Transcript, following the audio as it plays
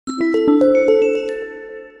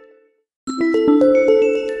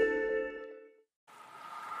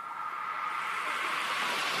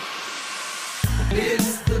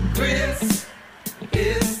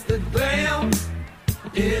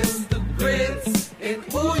And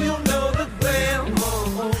ooh, you know the glam.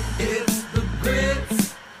 It's the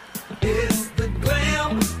grits. It's the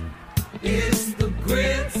glam. It's the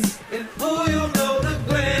grits. And ooh, you know the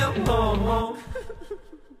glam.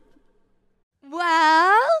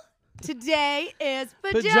 Well, today is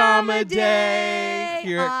Pajama Day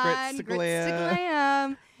here at on Grits to Grits to Glam.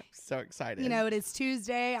 Glam. So excited. You know, it is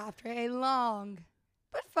Tuesday after a long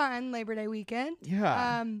but fun Labor Day weekend.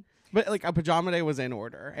 Yeah. But like a pajama day was in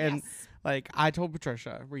order. And Yes. like I told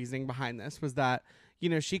Patricia, reasoning behind this was that, you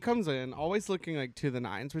know, she comes in always looking like to the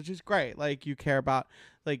nines, which is great. Like you care about,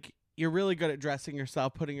 like you're really good at dressing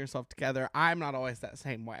yourself, putting yourself together. I'm not always that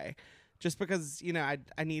same way. Just because, you know,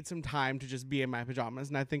 I need some time to just be in my pajamas.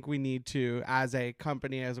 And I think we need to, as a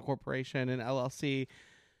company, as a corporation, an LLC.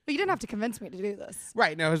 But you didn't have to convince me to do this.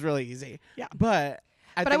 Right. No, it was really easy. Yeah. But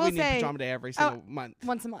I think will we need say- pajama day every single month.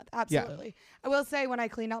 Once a month. Absolutely. I will say when I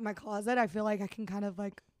clean out my closet, I feel like I can kind of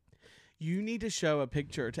like, You need to show a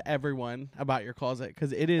picture to everyone about your closet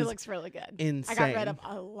because it is it looks really good. insane. I got rid of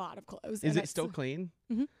a lot of clothes. Is and it it's- still clean?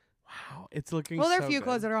 Mhm. Wow, it's looking. Well, there are so a few good.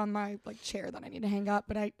 clothes that are on my like chair that I need to hang up,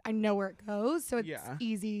 but I know where it goes, so it's Yeah.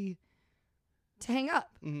 easy to hang up.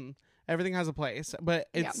 Mhm. Everything has a place, but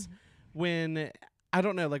Yeah. it's when I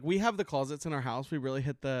don't know. Like we have the closets in our house. We really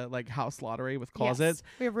hit the like house lottery with closets.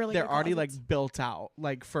 Yes, we have really They're good already closets. like built out,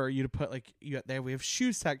 like for you to put like you there. We have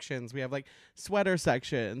shoe sections. We have like sweater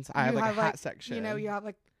sections. I have You like a hat like, section. You know, you have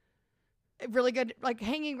like really good like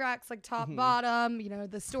hanging racks, like top, Mhm. bottom. You know,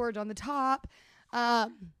 the storage on the top,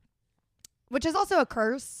 which is also a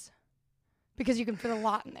curse because you can fit a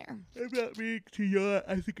lot in there. I'm not being too young.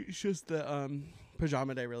 I think it's just the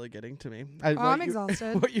pajama day really getting to me. I'm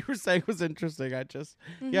exhausted. What you were saying was interesting. Yeah,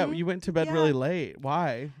 Mhm. you went to bed Yeah. really late.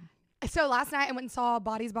 Why? So last night I went and saw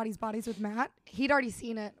Bodies, Bodies, Bodies with Matt. He'd already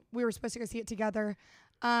seen it. We were supposed to go see it together.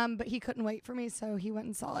 But he couldn't wait for me, so he went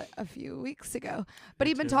and saw it a few weeks ago. But Me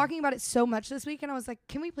he'd been too. talking about it so much this week, and I was like,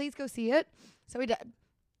 can we please go see it? So we did.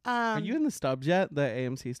 Are you in the stubs yet? The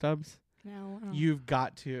AMC stubs? No. I don't- You've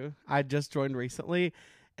got to. I just joined recently,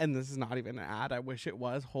 and this is not even an ad. I wish it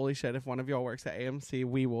was. Holy shit! If one of y'all works at AMC,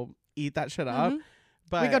 we will eat that shit up. Mhm.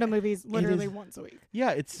 But we go to movies literally is- once a week.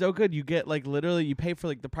 yeah, it's so good. You get like literally, you pay for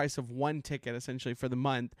like the price of one ticket essentially for the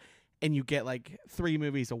month, and you get like 3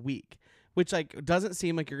 movies a week. Which like doesn't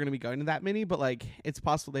seem like you're gonna be going to that many, but like it's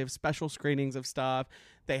possible. They have special screenings of stuff.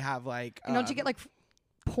 They have like And don't you get like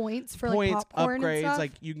points for points, like popcorn and upgrades. stuff?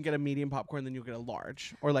 Like you can get a medium popcorn, then you'll get a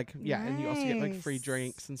large, or like and you also get like free Nice.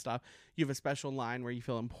 drinks and stuff. You have a special line where you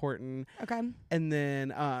feel important, Okay. and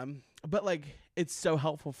then but like it's so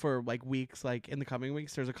helpful for like weeks. Like in the coming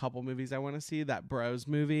weeks, there's a couple movies I want to see. That Bros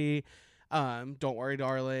movie, Don't Worry,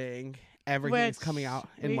 Darling. Everything's Which coming out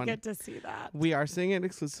in we one. get to see that. We are seeing it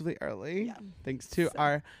exclusively early, Yeah. thanks to So-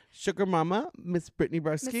 our sugar mama, Miss Brittany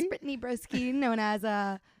Broski. Miss Brittany Broski, known as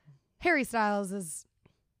Harry Styles, is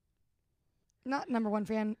not number one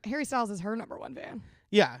fan. Harry Styles is her number one fan.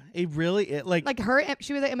 Yeah, it like Like her,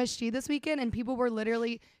 she was at MSG this weekend, and people were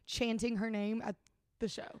literally chanting her name at the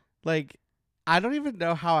show. like I don't even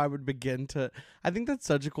know how I would begin to. I think that's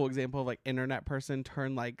such a cool example of like internet person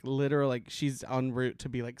turn like literal like she's en route to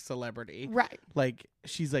be like celebrity. Right. Like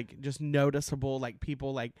she's like just noticeable. Like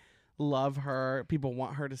people like love her. People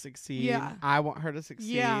want her to succeed. Yeah. I want her to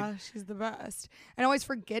succeed. Yeah, she's the best. And I always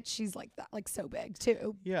forget she's like that, like so big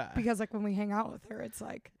too. Yeah. Because like when we hang out with her, it's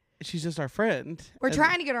like She's just our friend. we're And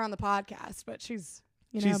trying to get her on the podcast, but she's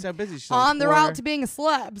She's so busy. She's on the tour. route to being a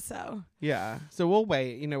celeb. So Yeah. So we'll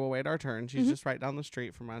wait. We'll wait our turn. She's Mhm. just right down the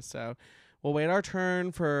street from us. So we'll wait our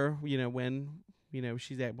turn for, when,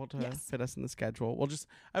 she's able to Yes. fit us in the schedule.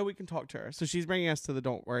 We can talk to her. So she's bringing us to the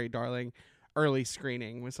Don't Worry, Darling early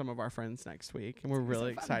screening with some of our friends next week. And we're It's gonna be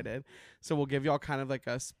really so fun. excited. So we'll give y'all kind of like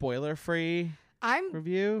a spoiler free I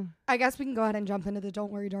review. guess we can go ahead and jump into the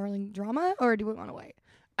Don't Worry Darling drama, or do we want to wait?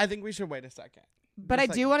 I think we should wait a second. But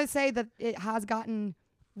Just I do want to say that it has gotten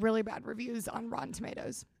really bad reviews on Rotten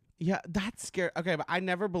Tomatoes. Yeah, that's scary. Okay, but I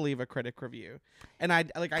never believe a critic review. And I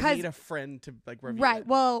 'Cause- need a friend to like review Right. it.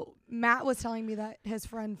 Well, Matt was telling me that his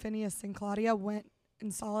friend Phineas and Claudia went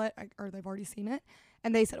and saw it, or they've already seen it,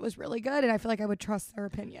 and they said it was really good, and I feel like I would trust their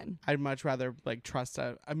opinion. I'd much rather like trust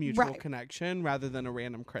a mutual Right. connection rather than a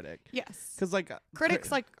random critic. Yes. Because like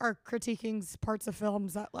Critics like are critiquing parts of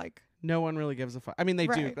films that like no one really gives a fuck. I mean, they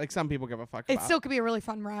do. Right. Like some people give a fuck. it about. still could be a really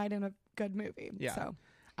fun ride and a good movie. Yeah. So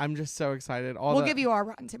I'm just so excited. we'll give you our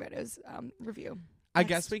Rotten Tomatoes review. I next.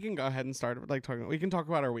 guess we can go ahead and start with like talking. We can talk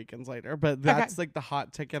about our weekends later, but that's like the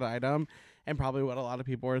hot ticket item, and probably what a lot of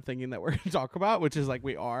people are thinking that we're going to talk about, which is like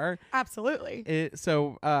we are. Absolutely.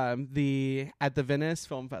 So at the Venice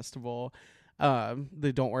Film Festival,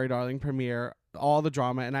 the Don't Worry Darling premiere all the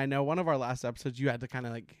drama. And I know one of our last episodes, you had to kind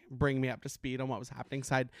of like bring me up to speed on what was happening.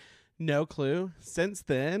 So I had no clue. Since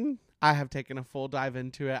then, I have taken a full dive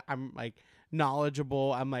into it. I'm like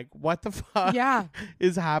knowledgeable. I'm like, what the fuck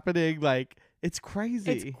is happening? Like, it's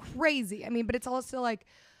crazy. It's crazy. I mean, but it's also like,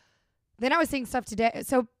 then I was seeing stuff today.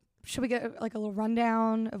 So should we get like a little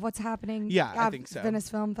rundown of what's happening? Yeah, I think so. Venice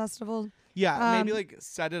Film Festival. Yeah, maybe like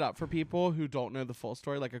set it up for people who don't know the full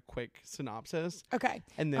story, like a quick synopsis. Okay.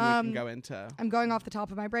 And then we can go into. I'm going off the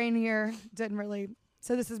top of my brain here. Didn't really.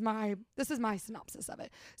 So this is my synopsis of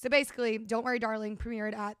it. So basically, Don't Worry Darling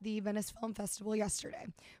premiered at the Venice Film Festival yesterday.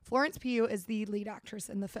 Florence Pugh is the lead actress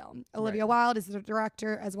in the film. Olivia Wilde is the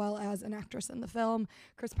director as well as an actress in the film.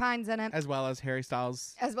 Chris Pine's in it. As well as Harry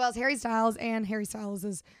Styles. And Harry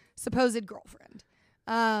Styles' supposed girlfriend.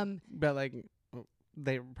 But like,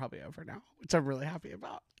 they're probably over now, which I'm really happy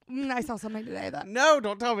about. I saw something today that. No,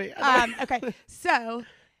 don't tell me. Okay, so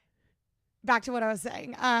back to what I was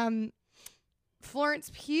saying.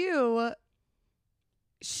 Florence Pugh,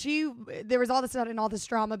 there was all this and all this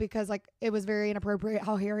drama because like it was very inappropriate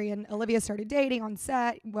how Harry and Olivia started dating on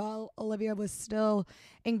set while Olivia was still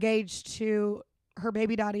engaged to her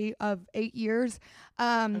baby daddy of 8 years.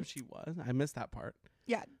 She was. I missed that part.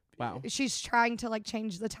 Yeah. Wow. She's trying to like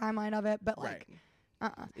change the timeline of it, but like,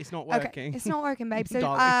 it's not working. Okay. It's not working, babe. So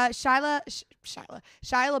Shia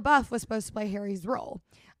LaBeouf was supposed to play Harry's role,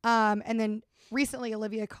 and then recently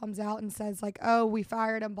Olivia comes out and says like, oh, we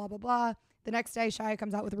fired him, blah blah blah. The next day Shia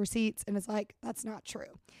comes out with receipts and it's like, that's not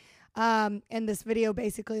true. And this video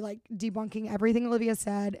basically like debunking everything Olivia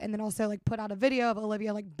said, and then also like put out a video of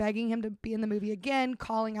Olivia like begging him to be in the movie again,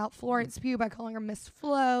 calling out Florence Pugh by calling her Miss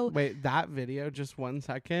Flo. Wait, that video, just 1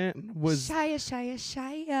 second, was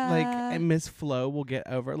Shia. Like, and Miss Flo will get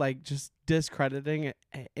over like just discrediting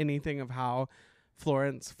anything of how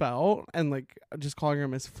Florence felt and like just calling her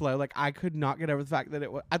Miss Flo. Like, I could not get over the fact that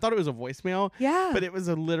I thought it was a voicemail. Yeah. But it was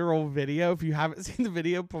a literal video. If you haven't seen the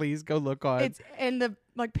video, please go look on. It's in the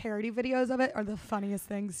like parody videos of it are the funniest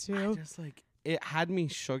things too. I just like, it had me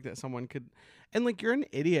shook that someone could, and like, you're an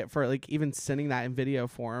idiot for like even sending that in video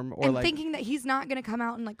form or and like thinking that he's not going to come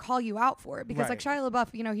out and like call you out for it because like Right. Shia LaBeouf,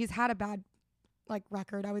 you know, he's had a bad like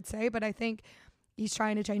record, I would say, but I think he's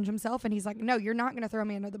trying to change himself and he's like, no, you're not going to throw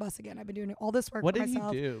me under the bus again. I've been doing all this work what for did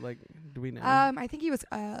myself. he do? Like, do we know? I think he was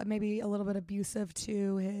maybe a little bit abusive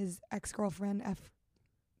to his ex-girlfriend.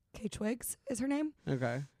 F.K. Twigs is her name.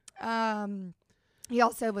 Okay. He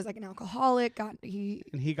also was like an alcoholic. And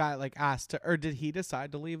he got like asked to, or did he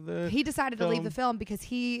decide to leave the? He decided to leave the film because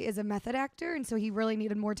he is a method actor, and so he really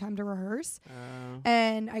needed more time to rehearse.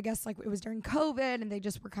 And I guess like it was during COVID, and they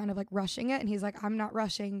just were kind of like rushing it. And he's like, I'm not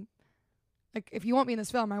rushing. Like, if you want me in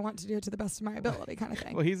this film, I want to do it to the best of my ability, kind of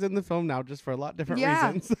thing. Well, he's in the film now just for a lot different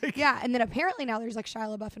reasons. Yeah, and then apparently now there's like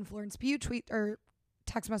Shia LaBeouf and Florence Pugh tweet or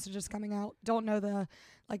text messages coming out. Don't know the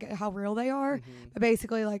like how real they are, but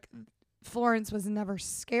basically like Florence was never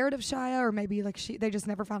scared of Shia, or maybe like they just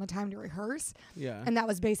never found a time to rehearse. Yeah, and that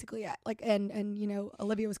was basically it. Like, and you know,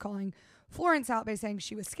 Olivia was calling Florence out by saying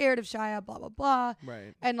she was scared of Shia, blah blah blah.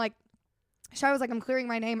 Right, and like. Shia was like, I'm clearing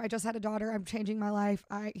my name. I just had a daughter. I'm changing my life.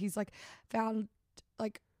 He's found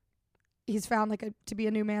to be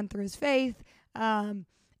a new man through his faith. And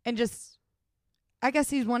just, I guess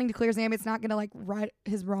he's wanting to clear his name. It's not going to like right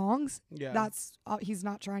his wrongs. Yeah. That's, he's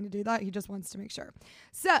not trying to do that. He just wants to make sure.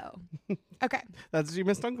 So, okay. That's what you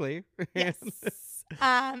missed on Glee. Yes.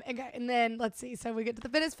 Okay. And then let's see. So we get to the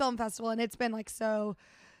Venice Film Festival and it's been like, so,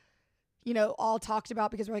 you know, all talked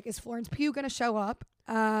about because we're like, is Florence Pugh going to show up?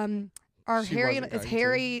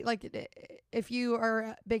 Harry like if you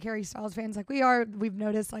are big Harry Styles fans like we are, we've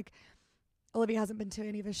noticed like Olivia hasn't been to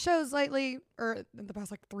any of his shows lately, or in the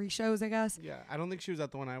past like 3 shows, I guess. Yeah, I don't think she was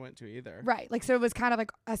at the one I went to either. Right, like so it was kind of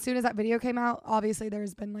like as soon as that video came out, obviously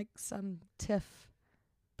there's been like some tiff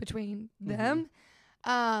between them.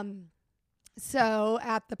 So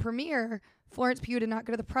at the premiere, Florence Pugh did not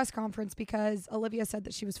go to the press conference because Olivia said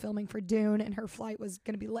that she was filming for Dune and her flight was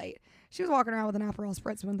going to be late. She was walking around with an Aperol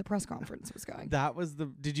Spritz when the press conference was going. That was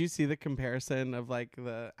did you see the comparison of like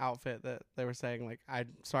the outfit that they were saying like,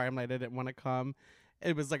 sorry I'm late, I didn't want to come.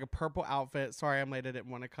 It was like a purple outfit. Sorry I'm late, I didn't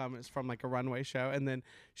want to come. It's from like a runway show. And then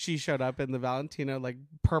she showed up in the Valentino like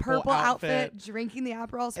purple outfit, drinking the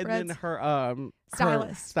Aperol Spritz. And then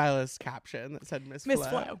her stylist caption that said Miss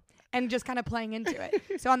Flo. And just kind of playing into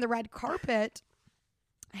it. So on the red carpet,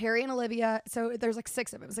 Harry and Olivia, so there's like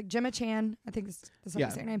 6 of them. It was like Gemma Chan, I think that's how you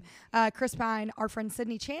say her name. Chris Pine, our friend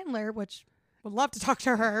Sydney Chandler, which would love to talk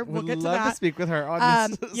to her. We'll get to that. Would love to speak with her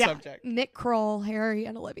on this subject. Nick Kroll, Harry,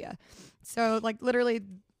 and Olivia. So like literally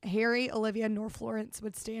Harry, Olivia, nor Florence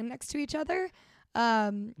would stand next to each other.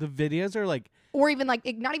 The videos are like, or even like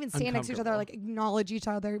not even stand next to each other, uncomfortable. like acknowledge each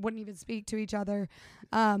other, wouldn't even speak to each other.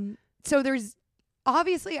 So there's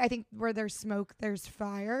obviously, I think where there's smoke, there's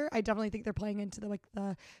fire. I definitely think they're playing into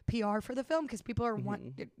the PR for the film because people are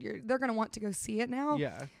they're gonna want to go see it now.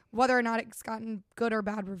 yeah. Whether or not it's gotten good or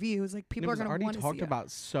bad reviews, like people are gonna want to see it. already talked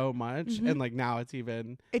about so much, and like now it's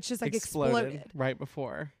even It's just like exploded exploded. right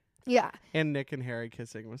before. Yeah. And Nick and Harry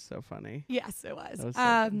kissing was so funny. Yes, it was. That was so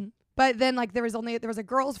fun. But then like there was a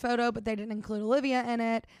girl's photo, but they didn't include Olivia in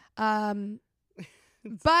it.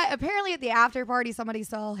 But apparently at the after party, somebody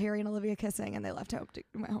saw Harry and Olivia kissing, and they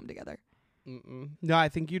went home together. No, I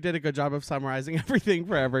think you did a good job of summarizing everything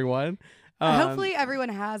for everyone. Hopefully everyone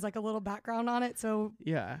has like a little background on it. So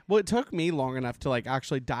yeah. Well, it took me long enough to like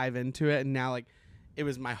actually dive into it, and now like it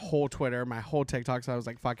was my whole Twitter, my whole TikTok. So I was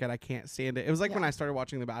like, fuck it, I can't stand it. It was like when I started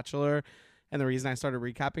watching The Bachelor, and the reason I started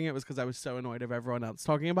recapping it was because I was so annoyed of everyone else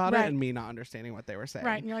talking about it and me not understanding what they were saying.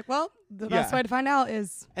 Right. And you're like, well, the best way to find out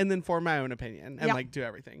is... And then form my own opinion and like do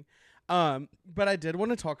everything. But I did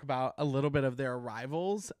want to talk about a little bit of their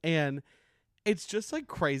arrivals, and it's just like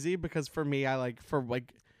crazy because for me, I like for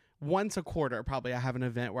like once a quarter, probably I have an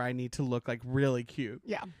event where I need to look like really cute.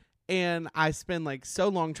 Yeah. And I spend like so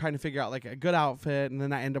long trying to figure out like a good outfit, and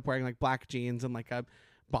then I end up wearing like black jeans and like a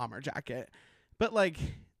bomber jacket. But like...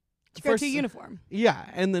 You go to uniform. Yeah.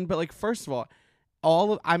 And then, but like, first of all,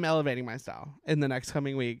 I'm elevating my style in the next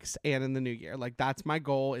coming weeks and in the new year. Like that's my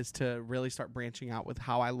goal, is to really start branching out with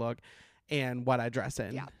how I look and what I dress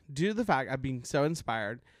in. Yeah. Due to the fact I've been so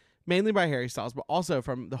inspired, mainly by Harry Styles, but also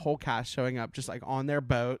from the whole cast showing up just like on their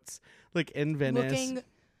boats, like in Venice. Looking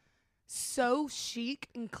so chic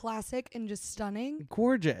and classic and just stunning.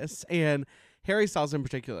 Gorgeous. And Harry Styles in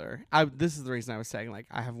particular, this is the reason I was saying like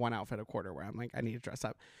I have one outfit a quarter where I'm like, I need to dress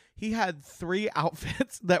up. He had 3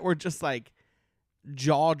 outfits that were just like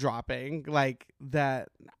jaw dropping, like that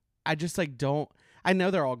I just like don't, I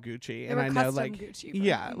know they're all Gucci, and I know like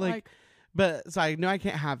Gucci like but so I know I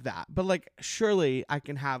can't have that, but like surely I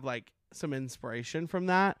can have like some inspiration from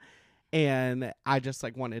that. And I just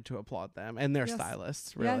like wanted to applaud them and their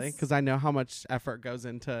stylists, really, because I know how much effort goes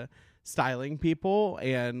into styling people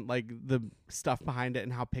and like the stuff behind it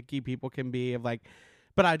and how picky people can be of like,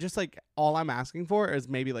 but I just like, all I'm asking for is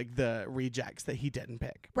maybe like the rejects that he didn't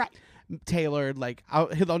pick. Right. Tailored, like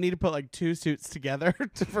they'll need to put like 2 suits together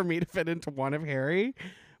for me to fit into one of Harry,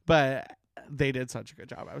 but they did such a good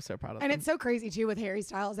job. I was so proud of them. And it's so crazy too with Harry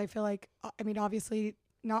Styles. I feel like, I mean, obviously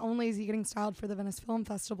not only is he getting styled for the Venice Film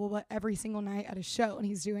Festival, but every single night at a show, and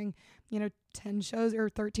he's doing, 10 shows or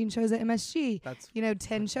 13 shows at MSG. That's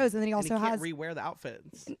 10 shows, and then he also and he has can't rewear the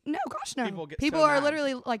outfits. No, gosh, no. People are mad.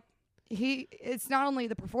 literally like, it's not only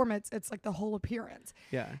the performance, it's like the whole appearance.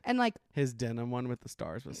 Yeah. And like his denim one with the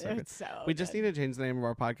stars was so good. it's so We just need to change the name of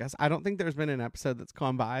our podcast. I don't think there's been an episode that's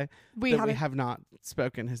gone by we that we have not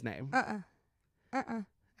spoken his name.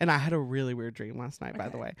 And I had a really weird dream last night, by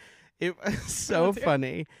the way. It was so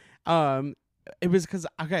funny. It was because,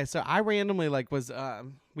 okay, so I randomly like was I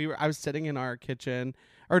was sitting in our kitchen,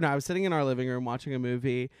 or no, I was sitting in our living room watching a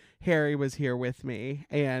movie. Harry was here with me,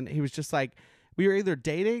 and he was just like, we were either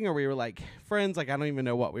dating or we were like friends. Like I don't even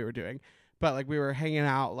know what we were doing, but like we were hanging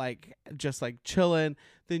out, like just like chilling.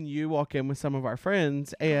 Then you walk in with some of our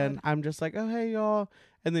friends, and I'm just like, oh hey y'all,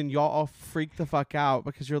 and then y'all all freak the fuck out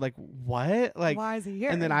because you're like, what? Like why is he here?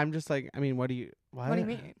 And then I'm just like, I mean, what do you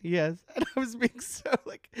mean? Yes. And I was being so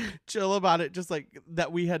like chill about it, just like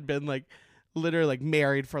that we had been like literally like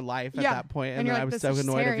married for life at that point, and then like, I was so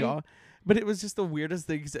annoyed of y'all. But it was just the weirdest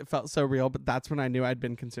thing because it felt so real. But that's when I knew I'd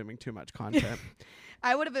been consuming too much content.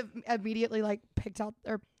 I would have immediately like picked out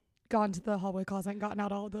or gone to the hallway closet and gotten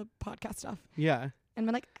out all the podcast stuff. Yeah. And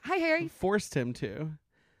been like, hi Harry. Forced him to.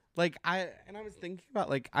 Like I was thinking about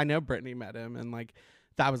like, I know Brittany met him and like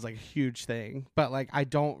that was like a huge thing, but like I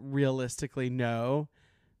don't realistically know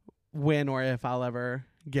when or if I'll ever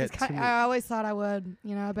get to meet. I always thought I would.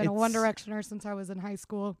 I've been a One Directioner since I was in high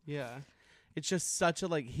school. Yeah. It's just such a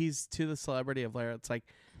like, he's to the celebrity of Lara. It's like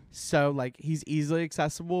so like he's easily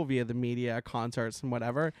accessible via the media, concerts and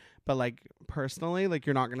whatever, but like personally, like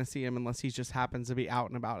you're not gonna see him unless he just happens to be out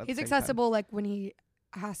and about. He's accessible like when he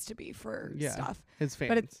has to be for stuff. His fans.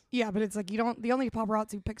 But it's like you don't. The only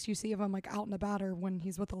paparazzi pics you see of him like out and about are when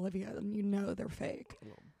he's with Olivia, and they're fake.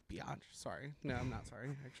 Well, beyond sorry. No, I'm not sorry.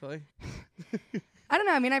 Actually, I don't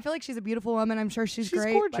know. I mean, I feel like she's a beautiful woman. I'm sure she's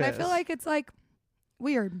great. Gorgeous. But I feel like it's like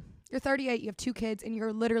weird. You're 38. You have 2 kids, and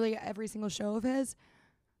you're literally at every single show of his.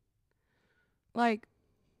 Like,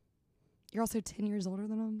 you're also 10 years older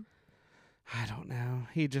than him. I don't know.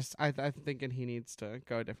 He just, I'm thinking he needs to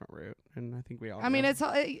go a different route, and I think we all. I mean,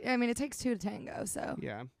 it takes 2 to tango. So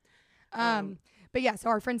yeah. But yeah, so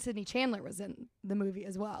our friend Sydney Chandler was in the movie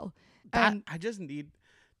as well. I just need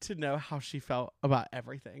to know how she felt about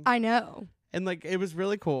everything. I know. And like it was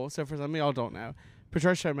really cool. So for some of y'all don't know,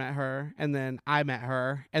 Patricia met her, and then I met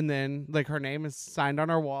her, and then like her name is signed on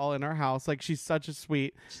our wall in our house. Like she's such a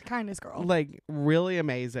sweet, she's the kindest girl. like really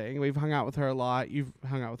amazing. We've hung out with her a lot. You've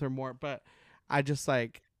hung out with her more, but I just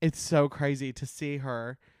like it's so crazy to see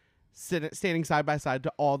her standing side by side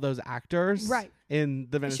to all those actors, right? In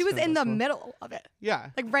the Venice she was Film in the Festival. middle of it, Yeah,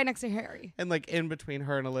 like right next to Harry, and like in between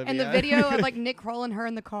her and Olivia. and the video of like Nick Kroll and her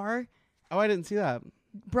in the car. Oh, I didn't see that.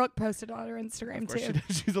 Brooke posted on her Instagram too.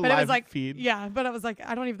 She's a but it live was like, feed. yeah, but I was like,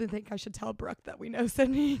 I don't even think I should tell Brooke that we know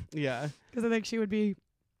Sydney. Yeah, because I think she would be.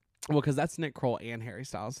 Well, because that's Nick Kroll and Harry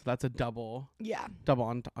Styles, so that's a double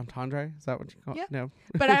entendre. Is that what you call it? Yeah. No.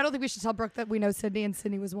 But I don't think we should tell Brooke that we know Sydney, and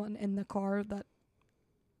Sydney was one in the car that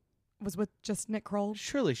was with just Nick Kroll.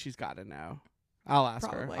 Surely she's got to know. I'll ask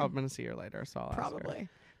Probably. her. I'm gonna see her later, so I'll ask her.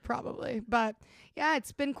 Probably. But yeah,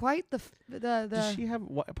 it's been quite the. Does she have,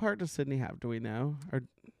 what part does Sydney have? Do we know? Or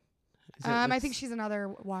is I think she's another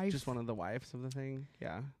wife. just one of the wives of the thing.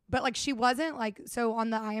 Yeah. But like she wasn't like, so on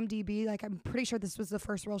the IMDb, like I'm pretty sure this was the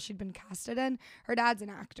first role she'd been casted in. Her dad's an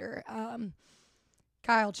actor,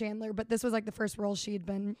 Kyle Chandler, but this was like the first role she'd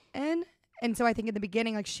been in. And so I think in the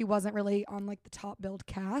beginning, like she wasn't really on like the top billed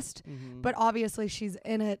cast, but obviously she's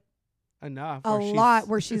in it enough a lot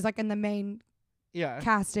where she's like in the main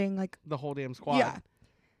casting, like the whole damn squad. Yeah.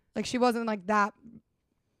 Like she wasn't like that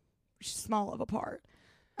small of a part.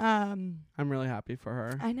 I'm really happy for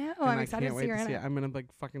her. I know. And I'm excited to see her in it. I'm gonna like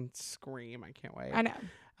fucking scream. I can't wait. I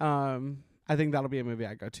know. I think that'll be a movie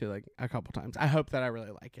I go to like a couple times. I hope that I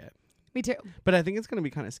really like it. Me too. But I think it's gonna be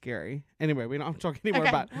kind of scary. Anyway, we don't have to talk anymore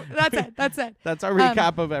about. That's it. That's our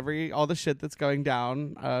recap of all the shit that's going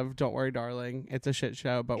down. Of Don't Worry, Darling. It's a shit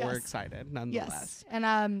show, but we're excited nonetheless. Yes.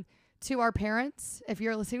 And to our parents, if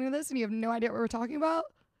you're listening to this and you have no idea what we're talking about,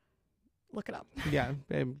 look it up. Yeah,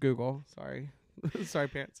 babe, Google. Sorry. Sorry,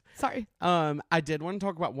 parents. Sorry. I did want to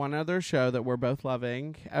talk about one other show that we're both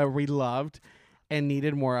loving. We loved and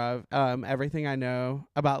needed more of. Everything I Know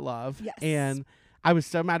About Love. Yes. And I was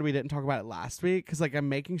so mad we didn't talk about it last week because like I'm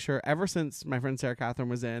making sure ever since my friend Sarah Catherine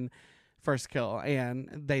was in First Kill and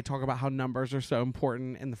they talk about how numbers are so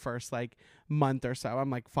important in the first like month or so.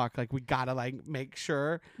 I'm like, fuck, like we gotta like make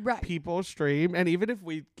sure people stream. And even if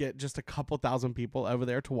we get just a couple thousand people over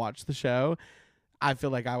there to watch the show, I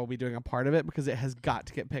feel like I will be doing a part of it because it has got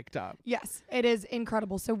to get picked up. Yes, it is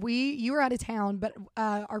incredible. So you were out of town, but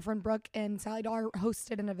our friend Brooke and Sally Dar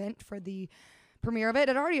hosted an event for the premiere of it.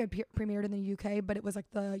 It already premiered in the UK, but it was like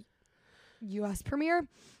the US premiere.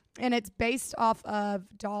 And it's based off of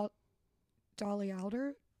Dolly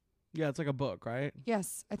Alder. Yeah, it's like a book, right?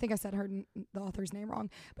 Yes, I think I said the author's name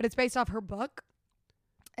wrong. But it's based off her book.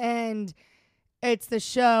 And it's the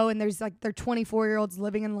show, and there's like they're 24-year-olds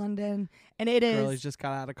living in London, and it is girls just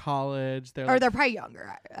got out of college. They're probably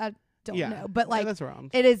younger. I don't know, but like that's around.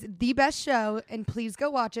 It is the best show, and please go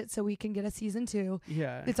watch it so we can get a season 2.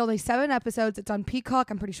 Yeah, it's only 7 episodes. It's on Peacock.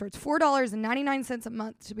 I'm pretty sure it's $4.99 a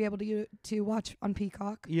month to be able to watch on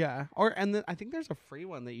Peacock. Yeah, and then I think there's a free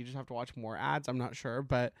one that you just have to watch more ads. I'm not sure,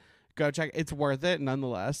 but go check. It's worth it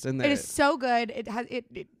nonetheless. And it is so good. It has it.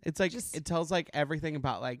 It's like it tells like everything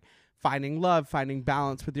about like finding love, finding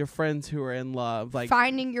balance with your friends who are in love, like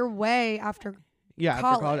finding your way after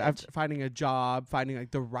college. After finding a job, finding like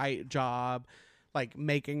the right job, like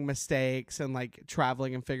making mistakes and like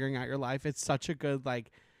traveling and figuring out your life. It's such a good like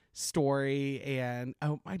story. And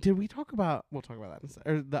did we talk about? We'll talk about that.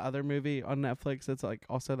 Or the other movie on Netflix that's like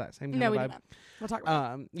also that same kind of we vibe. didn't. We'll talk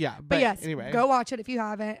about it. Yeah, but yes, anyway, go watch it if you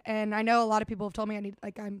haven't. And I know a lot of people have told me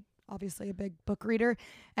I'm obviously a big book reader,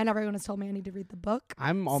 and everyone has told me I need to read the book.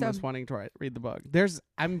 I'm almost wanting to read the book.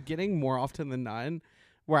 I'm getting more often than none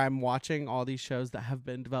where I'm watching all these shows that have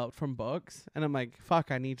been developed from books, and I'm like, fuck,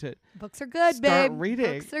 I need to. Books are good, start babe.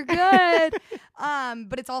 reading. Books are good.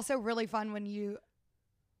 But it's also really fun when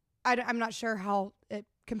I'm not sure how it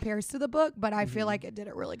compares to the book, but I feel like it did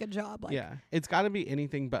a really good job. Like, yeah, it's got to be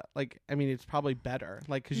anything but like, I mean, it's probably better,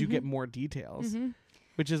 like, because you get more details.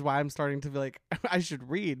 Which is why I'm starting to feel like I should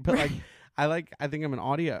read. But like, I think I'm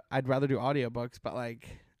I'd rather do audiobooks, but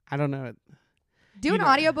like, I don't know. Do an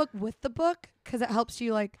audiobook with the book because it helps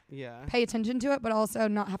you like yeah pay attention to it, but also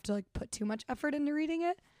not have to like put too much effort into reading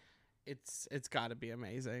it. It's got to be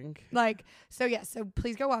amazing. Like, so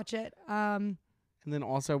please go watch it. And then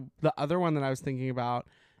also the other one that I was thinking about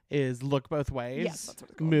is Look Both Ways. Yes, that's what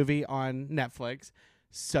it's called. Movie on Netflix.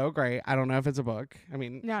 So great. I don't know if it's a book. I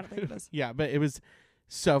mean, no, I don't think it is. Yeah, but it was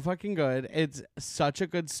so fucking good. It's such a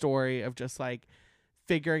good story of just like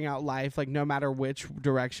figuring out life, like no matter which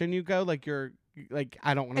direction you go, like you're like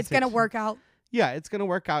I don't want to. It's gonna work out. Yeah, it's gonna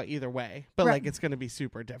work out either way, but Right. like it's gonna be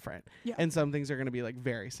super different. Yeah. And some things are gonna be like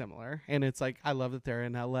very similar. And it's like I love that they're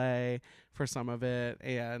in LA for some of it,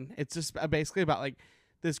 and it's just basically about like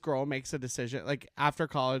this girl makes a decision like after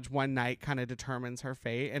college one night kind of determines her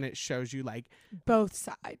fate, and it shows you like Both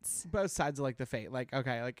sides. both sides of like the fate. Like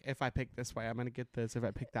okay, like if I pick this way, I'm gonna get this. If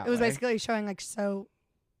I pick that, It was way. basically showing like so.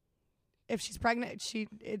 If she's pregnant,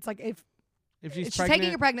 it's like if If she's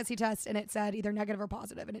taking a pregnancy test and it said either negative or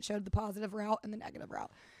positive, and it showed the positive route and the negative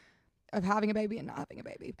route of having a baby and not having a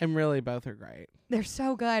baby. and really both are great. They're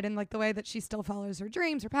so good, and like the way that she still follows her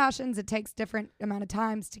dreams, her passions. It takes different amount of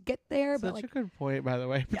times to get there, but Such like a good point, by the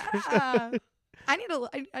way. yeah, I need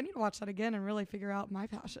to watch that again and really figure out my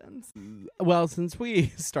passions. Well, since we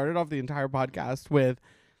started off the entire podcast with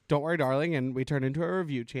 "Don't Worry, Darling," and we turned into a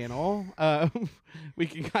review channel, we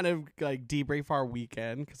can kind of like debrief our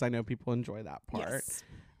weekend because I know people enjoy that part. Yes.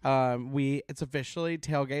 It's officially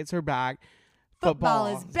tailgates are back.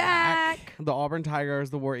 Football is back. The Auburn Tigers,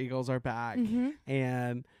 the War Eagles are back,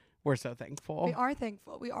 and we're so thankful. We are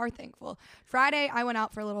thankful. We are thankful. Friday, I went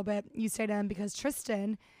out for a little bit. You stayed in because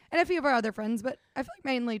Tristan and a few of our other friends, but I feel like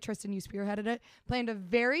mainly Tristan, you spearheaded it, planned a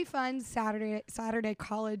very fun Saturday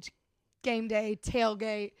college game day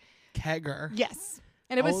tailgate. Kegger. Yes.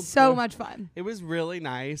 And it was Old so school. much fun. It was really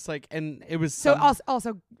nice. Like, and it was So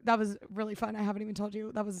also that was really fun. I haven't even told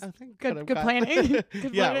you. That was I think good planning.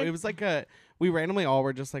 Good Yeah, planning. it was like we randomly all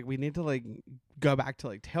were just like, we need to like go back to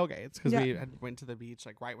like tailgates because Yeah. we went to the beach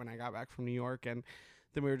like right when I got back from New York, and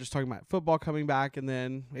then we were just talking about football coming back, and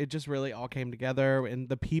then it just really all came together, and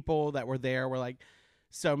the people that were there were like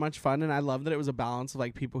so much fun, and I love that it was a balance of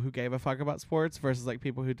like people who gave a fuck about sports versus like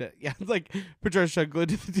people who did. Yeah, like Patricia glued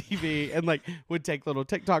to the TV and like would take little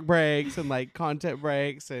TikTok breaks and like content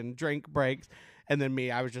breaks and drink breaks. And then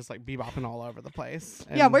me, I was just like bebopping all over the place.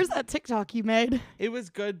 Yeah, And where's that TikTok you made? it was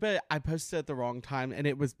good, but I posted at the wrong time, and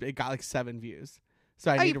it got like 7 views.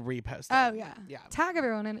 So I Oh, need you- to repost it. Oh yeah. Yeah. Tag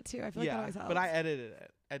everyone in it too. I feel like that Yeah, always helps. but I edited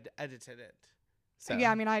it. So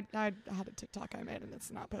Yeah, I mean, I had a TikTok I made and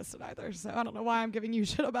it's not posted either, so I don't know why I'm giving you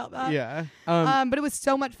shit about that. yeah. But it was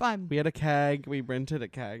so much fun. We had a keg. We rented a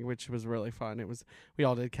keg, which was really fun. We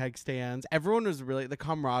all did keg stands. Everyone was really the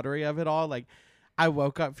camaraderie of it all. Like, I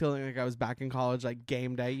woke up feeling like I was back in college, like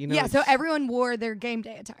game day. You know? Yeah, so it's- everyone wore their game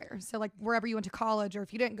day attire. So like wherever you went to college, or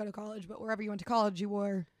if you didn't go to college, but wherever you went to college, you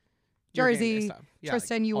wore your game day jersey. stuff. Yeah,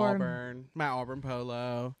 Tristan, like you wore my Auburn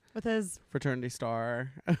polo, with his fraternity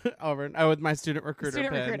star, Auburn. Oh, with my student recruiter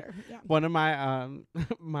student pin. recruiter. Yeah. One of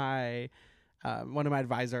my one of my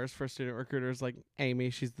advisors for student recruiters, like Amy,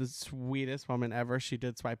 she's the sweetest woman ever. She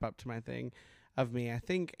did swipe up to my thing of me, I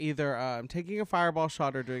think either taking a fireball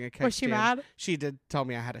shot or doing a keg Was she stand. mad? She did tell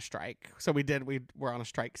me I had a strike. So we were on a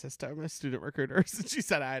strike system as student recruiters, and she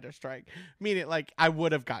said I had a strike, meaning like I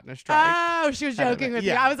would have gotten a strike. Oh, she was I don't joking know. with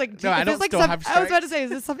you. Yeah. I was like, No, I is don't this like still have I was about to strikes. say, is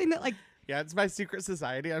this something that like Yeah, it's my secret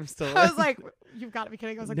society. I'm still I was like, you've got to be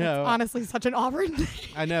kidding. I was like, No. that's honestly such an Auburn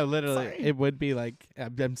thing. I know, literally, Sorry. it would be like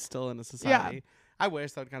I'm still in a society. I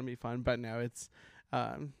wish that would kind of be fun, but no, it's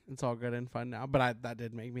all good and fun now. But that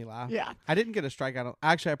did make me laugh. Yeah. I didn't get a strike.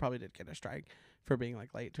 I probably did get a strike for being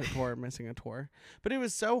like late to a tour, missing a tour. But it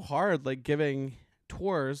was so hard, like giving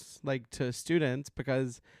tours like to students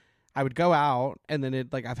because I would go out and then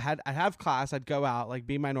I'd have class, I'd go out, like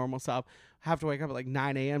be my normal self, have to wake up at like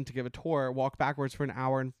 9 a.m. to give a tour, walk backwards for an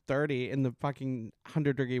hour and 30 in the fucking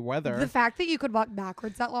 100-degree weather. The fact that you could walk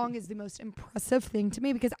backwards that long is the most impressive thing to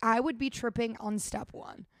me because I would be tripping on step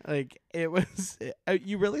one. Like it was,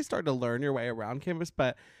 you really start to learn your way around campus,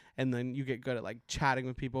 and then you get good at like chatting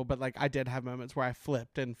with people. But like I did have moments where I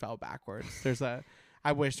flipped and fell backwards.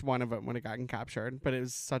 I wished one of them would have gotten captured, but it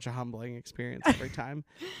was such a humbling experience every time.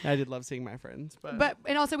 I did love seeing my friends,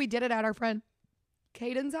 And also we did it at our friend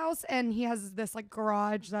Caden's house, and he has this like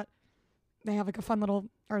garage that they have like a fun little,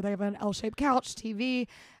 or they have an L-shaped couch, TV,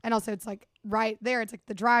 and also it's like right there. It's like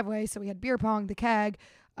the driveway. So we had beer pong, the keg,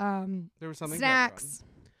 there was something for snacks.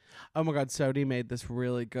 Oh my God, Sodi made this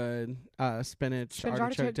really good spinach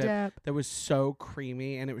artichoke dip that was so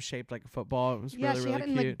creamy, and it was shaped like a football. It was Yeah, really, she really had it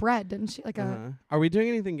in cute. like bread, didn't she? Like Are we doing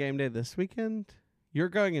anything game day this weekend? You're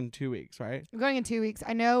going in 2 weeks, right? I'm going in 2 weeks.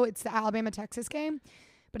 I know it's the Alabama-Texas game,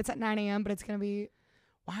 but it's at 9 a.m., but it's going to be...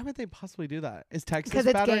 Why would they possibly do that? Is Texas Because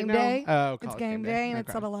it's bad game right day. now? Oh, It's college game day, and it's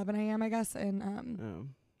Okay. at 11 a.m., I guess. And Oh.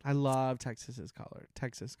 I love Texas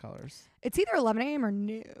colors. it's either 11 a.m. or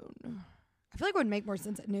noon. I feel like it would make more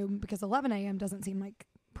sense at noon because 11 a.m. doesn't seem like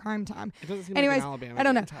prime time. It doesn't seem Anyways, like an Alabama I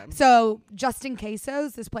don't know. game time. So Justin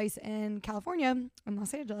Queso's, this place in California, in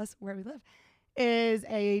Los Angeles, where we live, is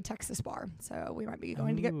a Texas bar. So we might be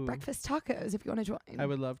going to get Ooh. breakfast tacos if you want to join. I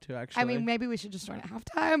would love to, actually. I mean, maybe we should just join at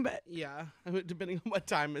halftime, but yeah, depending on what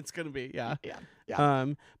time it's going to be. Yeah. yeah.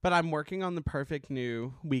 But I'm working on the perfect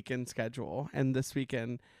new weekend schedule. And this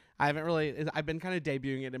weekend, I've been kind of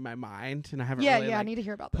debuting it in my mind, and I haven't really I need to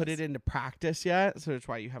hear about put this. it into practice yet. So that's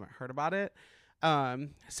why you haven't heard about it.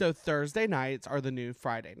 So Thursday nights are the new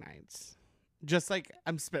Friday nights. Just like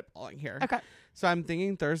I'm spitballing here. Okay. So I'm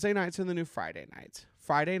thinking Thursday nights are the new Friday nights.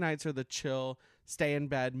 Friday nights are the chill, stay in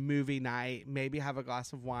bed, movie night, maybe have a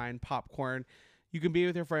glass of wine, popcorn. You can be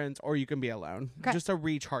with your friends or you can be alone. Okay. Just a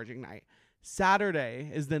recharging night.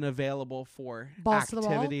 Saturday is then available for Balls to the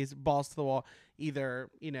wall? activities, balls to the wall, either,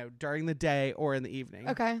 during the day or in the evening.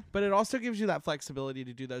 Okay. But it also gives you that flexibility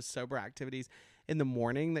to do those sober activities in the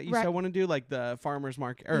morning that you Right. so want to do, like the farmer's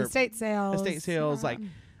market or estate sales. like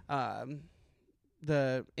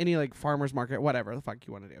any like farmer's market, whatever the fuck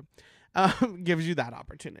you want to do, gives you that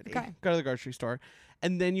opportunity. Okay. Go to the grocery store,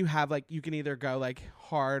 and then you have like you can either go like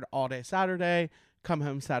hard all day Saturday, come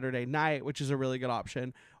home Saturday night, which is a really good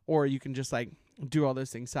option, or you can just like do all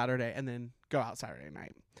those things Saturday and then go out Saturday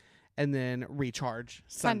night, and then recharge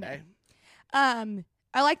Sunday.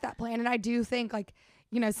 I like that plan, and I do think like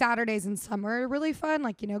Saturdays in summer are really fun,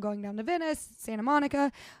 like going down to Venice, Santa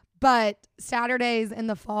Monica, but Saturdays in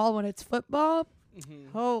the fall when it's football.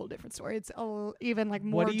 Whole different story. It's even like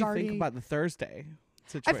more. What do you darty. think about the Thursday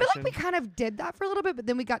I situation? feel like we kind of did that for a little bit, but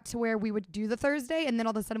then we got to where we would do the Thursday, and then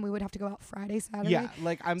all of a sudden we would have to go out Friday, Saturday. Yeah,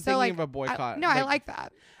 like I'm So, thinking like, of a boycott. I like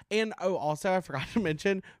that. And also I forgot to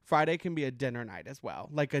mention Friday can be a dinner night as well,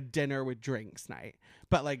 like a dinner with drinks night,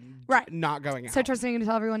 but like Right. not going out. So Tristan, you can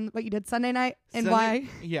tell everyone what you did Sunday night and Sunday- why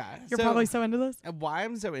Yeah, you're probably so into this. why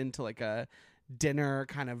I'm so into like a dinner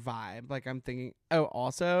kind of vibe. Like I'm thinking. Oh,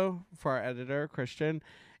 also for our editor Christian,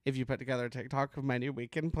 if you put together a TikTok of my new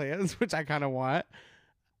weekend plans, which I kind of want,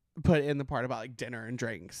 put in the part about like dinner and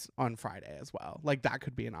drinks on Friday as well. Like that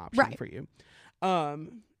could be an option Right. for you.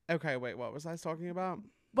 Okay, wait, what was I talking about?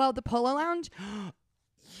 Well, the Polo Lounge.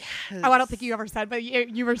 Yes. Oh, I don't think you ever said, but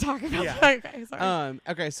you were talking about Yeah. that. Okay, sorry.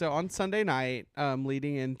 Okay, so on Sunday night,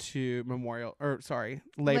 leading into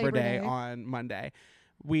Labor Day Day. on Monday,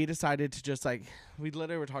 we decided to just like, we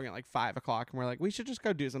literally were talking at like 5 o'clock and we're like, we should just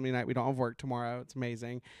go do something tonight. We don't have work tomorrow. It's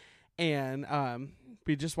amazing. And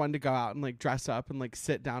we just wanted to go out and like dress up and like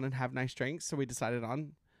sit down and have nice drinks. So we decided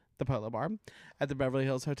on the Polo Bar at the Beverly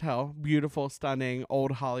Hills Hotel. Beautiful, stunning,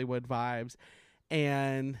 old Hollywood vibes.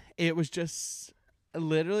 And it was just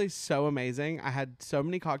literally so amazing. I had so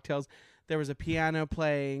many cocktails. There was a piano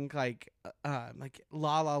playing, like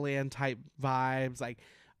La La Land type vibes, like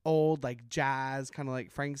old like jazz, kind of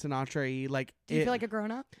like Frank Sinatra-y. Like, Do you feel like a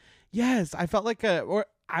grown up yes, I felt like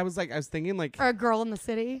I was thinking like or a girl in the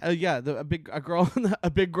city? yeah, a big girl in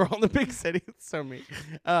the big city. It's so me.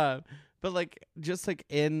 But like just like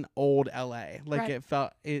in old LA, like Right. it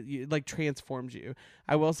felt like transformed you.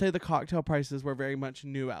 I will say the cocktail prices were very much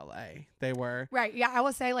new LA. They were Right. Yeah, I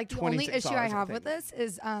will say like the only $26, issue I I have think. with this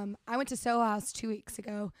is I went to Soho House 2 weeks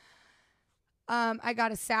ago. I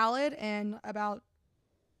got a salad and about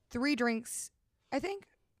 3 drinks. I think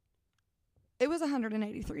it was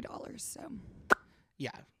 $183. So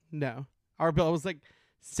yeah, no. Our bill was like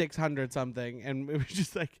 600 something, and it was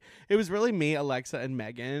just like it was really me, Alexa, and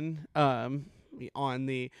Megan on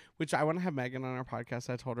the which I want to have Megan on our podcast.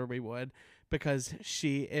 I told her we would because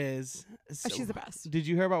she is she's the best. Did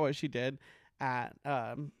you hear about what she did at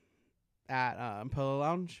Polo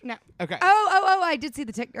Lounge? No. Okay. Oh, I did see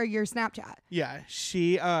your Snapchat. Yeah,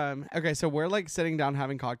 she okay, so we're like sitting down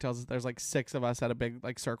having cocktails. There's like 6 of us at a big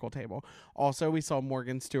like circle table. Also, we saw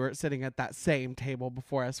Morgan Stewart sitting at that same table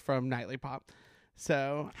before us from Nightly Pop.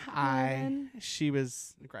 So she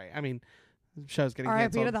was great. I mean, the show's getting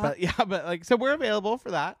R.I.P. to canceled, that. but yeah, but like so we're available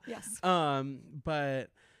for that. Yes. But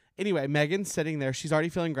anyway, Megan's sitting there. She's already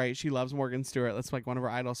feeling great. She loves Morgan Stewart. That's like one of her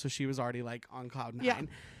idols. So she was already like on cloud 9. Yeah.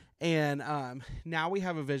 And now we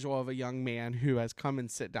have a visual of a young man who has come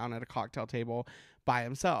and sit down at a cocktail table by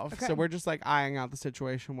himself. Okay. So we're just like eyeing out the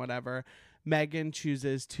situation, whatever. Megan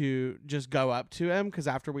chooses to just go up to him because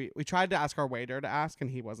after we tried to ask our waiter to ask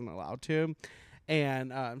and he wasn't allowed to.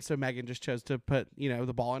 And so Megan just chose to put,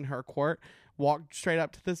 the ball in her court, walked straight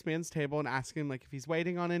up to this man's table and ask him like if he's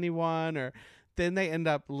waiting on anyone, or then they end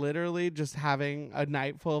up literally just having a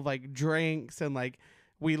night full of like drinks and like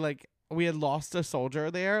we had lost a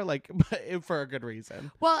soldier there, like, but for a good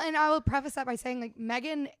reason. Well, and I will preface that by saying like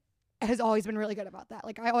Megan has always been really good about that.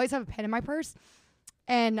 Like I always have a pen in my purse,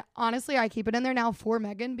 and honestly, I keep it in there now for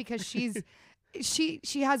Megan because she's she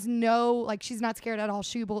has no, like, she's not scared at all.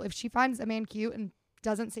 She will, if she finds a man cute and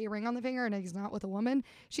doesn't see a ring on the finger and he's not with a woman,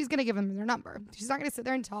 she's going to give him their number. She's not going to sit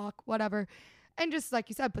there and talk, whatever. And just like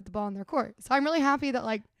you said, put the ball in their court. So I'm really happy that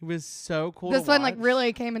like It was so cool. this to one like watch.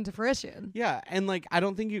 really came into fruition. Yeah, and like I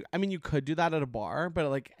don't think you could do that at a bar, but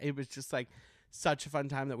like it was just like such a fun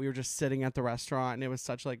time that we were just sitting at the restaurant, and it was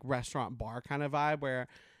such like restaurant bar kind of vibe where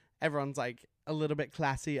everyone's like a little bit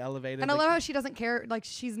classy, elevated. And I like, love how she doesn't care. Like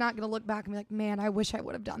she's not going to look back and be like, man, I wish I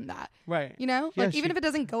would have done that. right. You know, Yeah, like even she- if it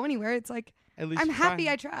doesn't go anywhere, it's like, At least I'm she's happy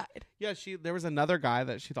fine. I tried. Yeah, there was another guy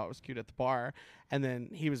that she thought was cute at the bar, and then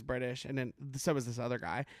he was British, and then so was this other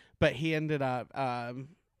guy, but he ended up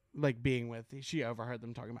like being with. She overheard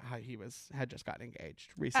them talking about how he had just gotten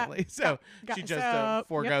engaged recently, so got she it. just So,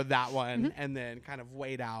 forego yep. that one, Mhm. and then kind of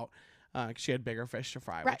wait out. 'Cause she had bigger fish to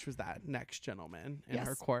fry, Right. which was that next gentleman in her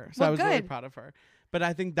Yes. court. So Well, I was really good. proud of her. But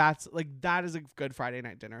I think that is a good Friday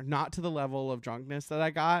night dinner, not to the level of drunkenness that I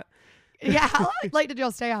got. Yeah, how late did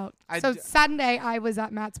y'all stay out? I So d- Saturday I was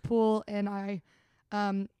at Matt's pool and I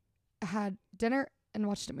had dinner and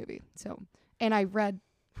watched a movie. So and I read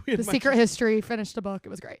We had The much- Secret History, finished a book. It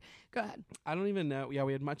was great. Go ahead. I don't even know. Yeah,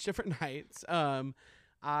 we had much different nights.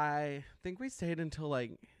 I think we stayed until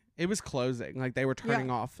like it was closing. Like they were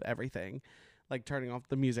turning off everything. Like turning off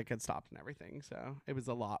the music had stopped and everything. So it was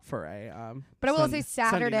a lot for a But I will say Sunday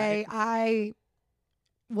Saturday night. I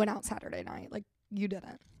went out Saturday night. Like you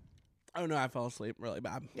didn't. Oh no, I fell asleep really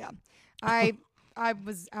bad. I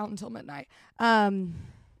was out until midnight. I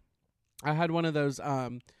had one of those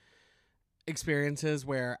experiences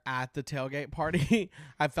where at the tailgate party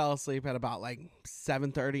I fell asleep at about like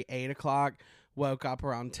 7:30, 8 o'clock. Woke up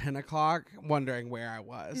around 10 o'clock wondering where I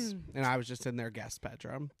was. And I was just in their guest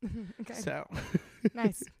bedroom. Okay. So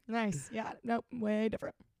Nice. Yeah. Nope. Way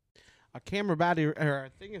different. our camera battery or our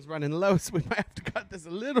thing is running low, so we might have to cut this a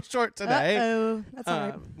little short today. Uh-oh. That's all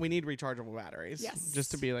right. We need rechargeable batteries. Yes.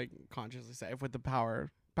 Just to be like consciously safe with the power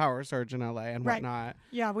surge in LA and Right. whatnot.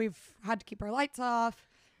 Yeah, we've had to keep our lights off.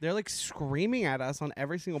 They're like screaming at us on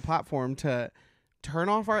every single platform to turn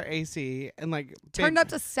off our AC and like Turned up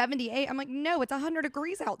to 78. I'm like, no, it's 100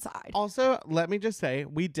 degrees outside. Also, let me just say,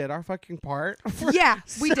 we did our fucking part. For Yeah,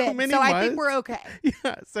 we so did. many So I think months. we're okay.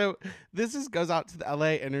 Yeah. So this goes out to the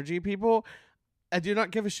LA Energy people. I do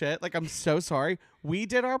not give a shit. Like, I'm so sorry. We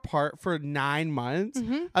did our part for 9 months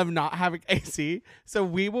of not having AC. So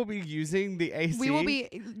we will be using the AC. We will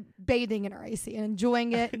be bathing in our AC and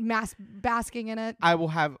enjoying it, basking in it. I will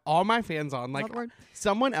have all my fans on. Is that Like, the word?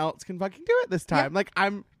 someone else can fucking do it this time. Yeah. Like,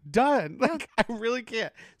 I'm done. Yeah. Like, I really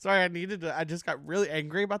can't. Sorry, I just got really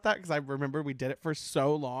angry about that because I remember we did it for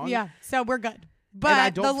so long. Yeah, so we're good. I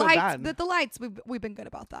But don't the feel lights, bad. the lights, we've been good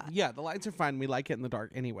about that. Yeah, the lights are fine. We like it in the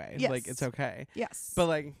dark anyway. Yes. Like, it's okay. Yes. But,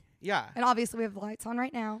 like, yeah. And obviously we have the lights on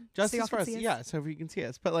right now. so y'all Justice for can us. see us. Yeah, so if you can see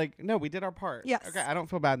us. But, like, no, we did our part. Yes. Okay, I don't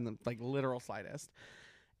feel bad in the, like, literal slightest.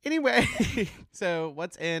 Anyway, so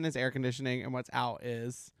what's in is air conditioning and what's out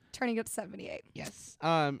is... Turning up to 78. Yes.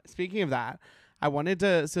 Speaking of that, I wanted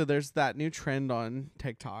to. So there's that new trend on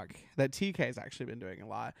TikTok that TK has actually been doing a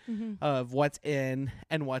lot of what's in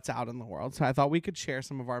and what's out in the world. So I thought we could share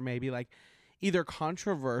some of our maybe like either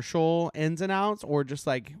controversial ins and outs or just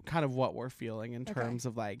like kind of what we're feeling in terms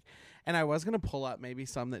of like. And I was gonna pull up maybe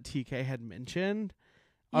some that TK had mentioned.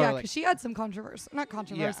 Or, Yeah, like, because she had some controversial, not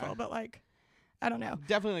controversial, but like, I don't know.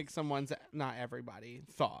 definitely like some ones that not everybody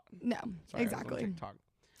thought. No, Sorry, I was on exactly. TikTok.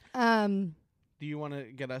 Do you want to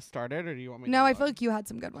get us started, or do you want me? No, to I look? feel like you had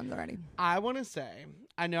some good ones already. I want to say,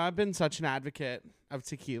 I know I've been such an advocate of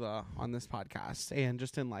tequila on this podcast and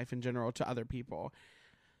just in life in general to other people,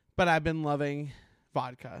 but I've been loving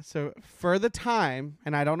vodka. So for the time,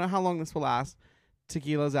 and I don't know how long this will last,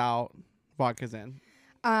 tequila's out, vodka's in.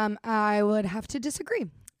 I would have to disagree.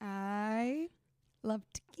 I love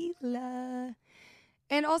tequila.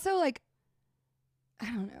 And also, like, I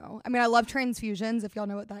don't know. I mean, I love transfusions. If y'all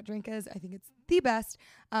know what that drink is, I think it's the best.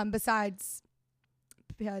 Besides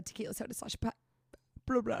tequila soda slash blah,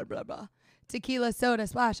 blah, blah, blah. Tequila soda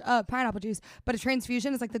splash pineapple juice. But a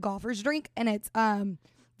transfusion is like the golfer's drink. And it's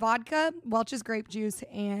vodka, Welch's grape juice,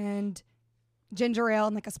 and ginger ale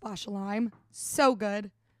and like a splash of lime. So good.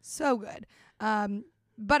 So good.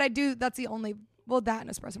 But I do, that's the only, well, that and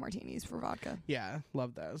espresso martinis for vodka. Yeah,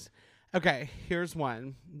 love those. Okay, here's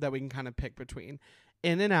one that we can kind of pick between.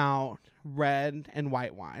 In and out, red and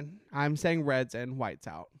white wine. I'm saying red's in, white's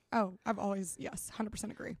out. Oh, I've always, yes, 100%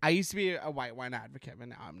 agree. I used to be a white wine advocate, but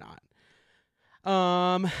now I'm not.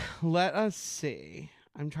 Let us see.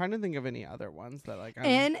 I'm trying to think of any other ones that like.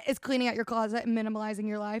 In is cleaning out your closet and minimalizing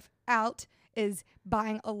your life. Out is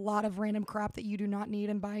buying a lot of random crap that you do not need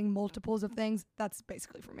and buying multiples of things. That's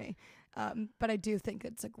basically for me. But I do think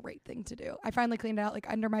it's a great thing to do. I finally cleaned out like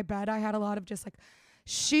under my bed. I had a lot of just like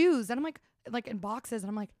shoes, and I'm like in boxes, and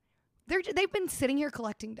I'm like, they've been sitting here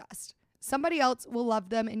collecting dust. Somebody else will love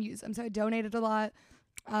them and use them. So I donated a lot.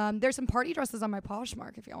 There's some party dresses on my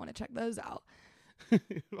Poshmark if y'all want to check those out.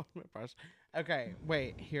 Oh my gosh. Okay,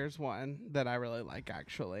 wait. Here's one that I really like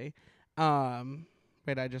actually.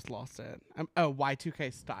 Wait, I just lost it.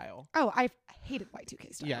 Y2K style. Oh, I hated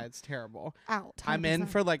Y2K style. Yeah, it's terrible. Out. 100%. I'm in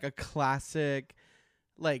for like a classic,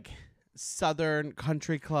 like Southern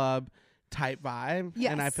country club type vibe.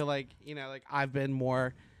 Yes. And I feel like, like I've been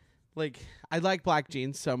more like, I like black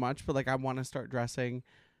jeans so much, but like I want to start dressing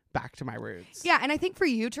back to my roots. Yeah, and I think for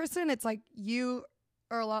you, Tristan, it's like you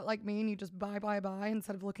are a lot like me and you just buy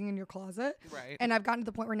instead of looking in your closet. Right. And I've gotten to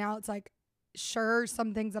the point where now it's like, sure,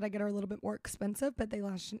 some things that I get are a little bit more expensive, but they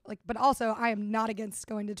last but also I am not against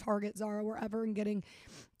going to Target, Zara, wherever and getting,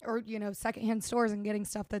 or, secondhand stores and getting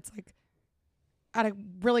stuff that's like at a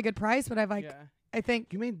really good price. But I think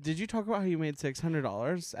did you talk about how you made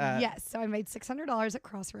 $600? Yes. So I made $600 at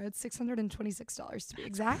Crossroads, $626 to be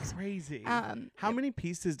exact. Crazy. How many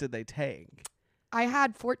pieces did they take? I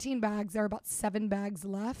had 14 bags. There were about 7 bags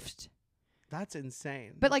left. That's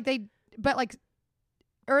insane.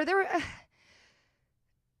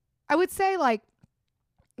 I would say like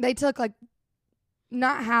they took like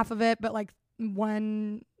not half of it, but like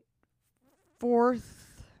 1/4.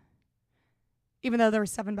 Even though there were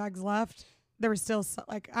 7 bags left, there was still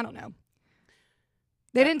I don't know.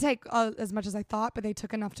 They didn't take as much as I thought, but they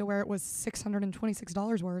took enough to where it was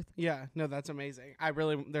 $626 worth. Yeah, no, that's amazing.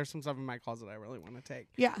 There's some stuff in my closet I really want to take.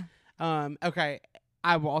 Yeah. Okay.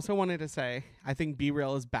 I also wanted to say, I think Be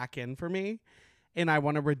Real is back in for me, and I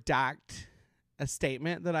want to redact a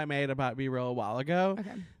statement that I made about Be Real a while ago.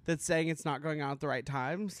 Okay. That's saying it's not going out at the right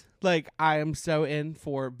times. Like, I am so in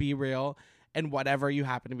for Be Real and whatever you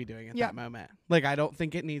happen to be doing at that moment. Like, I don't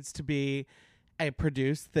think it needs to be a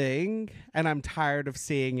produced thing, and I'm tired of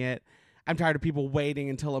seeing it. I'm tired of people waiting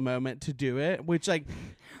until a moment to do it, which like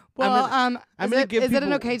well, is it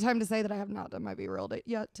an okay time to say that I have not done my B-roll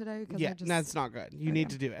yet today? Yeah, that's not good. You need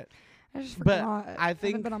to do it. I just forgot. But I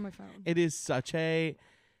think haven't been on my phone. It is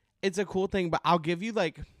it's a cool thing, but I'll give you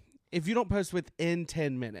like, if you don't post within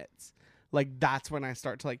 10 minutes, like that's when I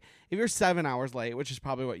start to like, if you're 7 hours late, which is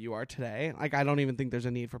probably what you are today, like I don't even think there's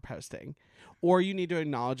a need for posting. Or you need to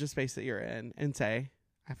acknowledge the space that you're in and say,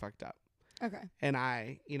 I fucked up. Okay. And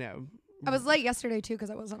I was late yesterday too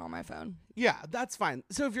because I wasn't on my phone. Yeah, that's fine.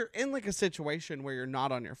 So if you're in like a situation where you're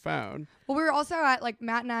not on your phone. Well, we were also at like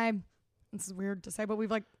Matt and I, this is weird to say, but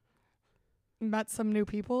we've like met some new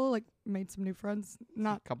people, like made some new friends.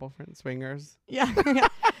 Not a couple friends, swingers. Yeah.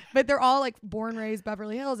 But they're all like born, raised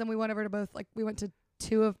Beverly Hills. And we went over to we went to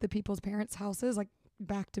 2 of the people's parents' houses, like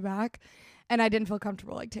back to back. And I didn't feel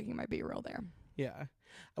comfortable like taking my B-roll there. Yeah.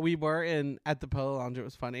 We were at the Polo Lounge. It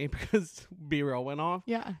was funny because B-roll went off.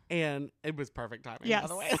 Yeah. And it was perfect timing, by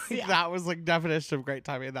the way. Yeah. That was like definition of great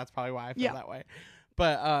timing. And that's probably why I feel that way.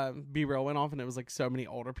 But B-roll went off and it was like so many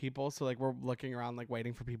older people. So like we're looking around like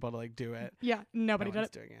waiting for people to like do it. Yeah. Nobody did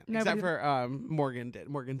it. Doing it. Except for Morgan did.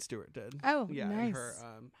 Morgan Stewart did. Oh, yeah. Nice. And her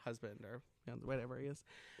husband or whatever he is.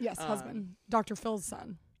 Yes, husband. Dr. Phil's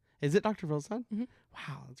son. Is it Dr. Phil's son? Mm-hmm.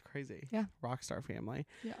 Wow, that's crazy. Yeah. Rockstar family.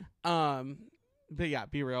 Yeah. But yeah,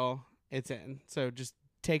 Be Real, it's in. So just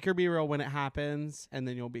take your Be Real when it happens and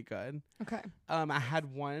then you'll be good. Okay. I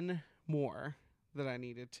had one more that I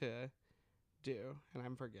needed to do and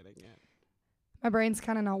I'm forgetting it. My brain's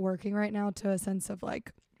kind of not working right now to a sense of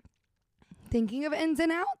like thinking of ins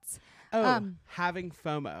and outs. Oh, having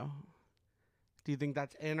FOMO. Do you think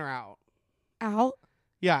that's in or out? Out.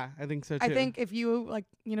 Yeah, I think so too. I think if you like,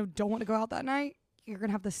 don't want to go out that night, you're going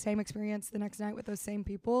to have the same experience the next night with those same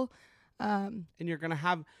people. And you're going to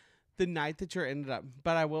have the night that you're ended up.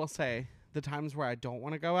 But I will say the times where I don't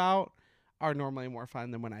want to go out are normally more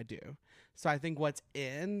fun than when I do. So I think what's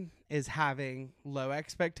in is having low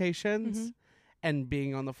expectations and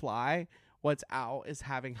being on the fly. What's out is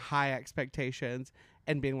having high expectations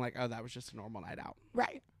and being like, oh, that was just a normal night out.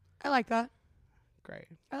 Right. I like that. Great.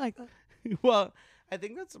 I like that. Well, I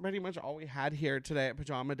think that's pretty much all we had here today at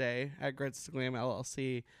Pajama Day at Grits to Glam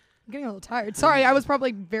LLC. I'm getting a little tired. Sorry, I was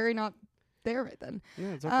probably very not there right then.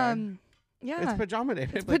 Yeah, it's okay. Yeah. It's Pajama Day.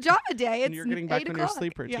 It's Pajama Day. And you're getting back on your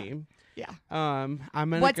sleep routine. Yeah. I'm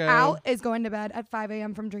gonna What's out is going to bed at 5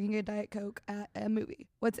 a.m. from drinking a Diet Coke at a movie.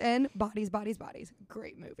 What's in? Bodies, Bodies, Bodies.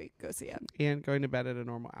 Great movie. Go see it. And going to bed at a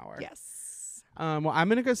normal hour. Yes. Well, I'm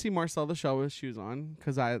gonna go see Marcel the Shell with shoes on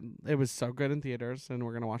because it was so good in theaters, and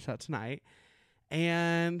we're gonna watch that tonight.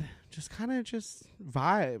 And just kind of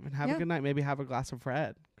vibe and have a good night. Maybe have a glass of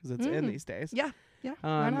red because it's in these days. Yeah. Yeah.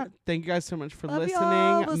 Why not? Thank you guys so much for Love listening.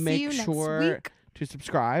 y'all. We'll Make see you sure next week. to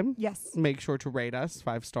subscribe. Yes. Make sure to rate us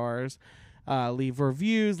 5 stars. Leave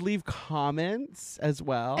reviews, leave comments as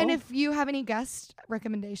well. And if you have any guest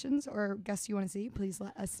recommendations or guests you want to see, please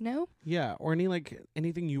let us know. Yeah, or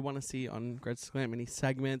anything you want to see on Grits to Glam, any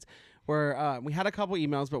segments. Where we had a couple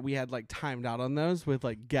emails, but we had like timed out on those with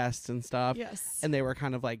like guests and stuff. Yes. And they were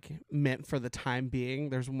kind of like meant for the time being.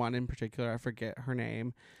 There's one in particular, I forget her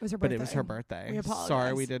name. It was her but birthday. it was her birthday. We apologize.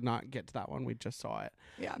 Sorry, we did not get to that one. We just saw it.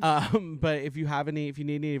 Yeah. But if you need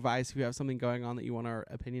any advice, if you have something going on that you want our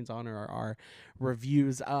opinions on or our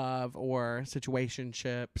reviews of or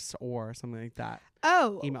situationships or something like that,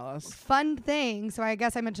 email us. Fun thing. So I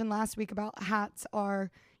guess I mentioned last week about hats are,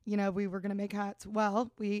 we were going to make hats.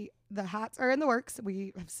 Well, the hats are in the works.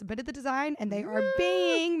 We have submitted the design and they are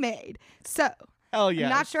being made. So hell yeah. I'm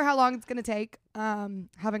not sure how long it's going to take.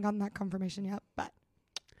 Haven't gotten that confirmation yet, but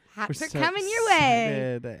hats are coming your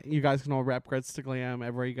way. You guys can all rep Grits to Glam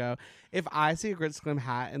everywhere you go. If I see a Grits to Glam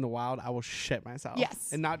hat in the wild, I will shit myself.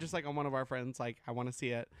 Yes. And not just like on one of our friends. Like I want to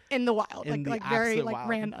see it in the wild, in the like very absolute like wild.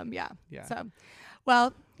 random. Yeah. Yeah. So,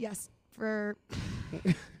 well, yes. Bye.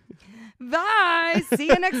 See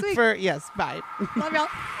you next week. Yes. Bye. Love y'all.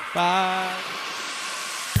 Bye.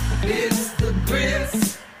 It's the Grits.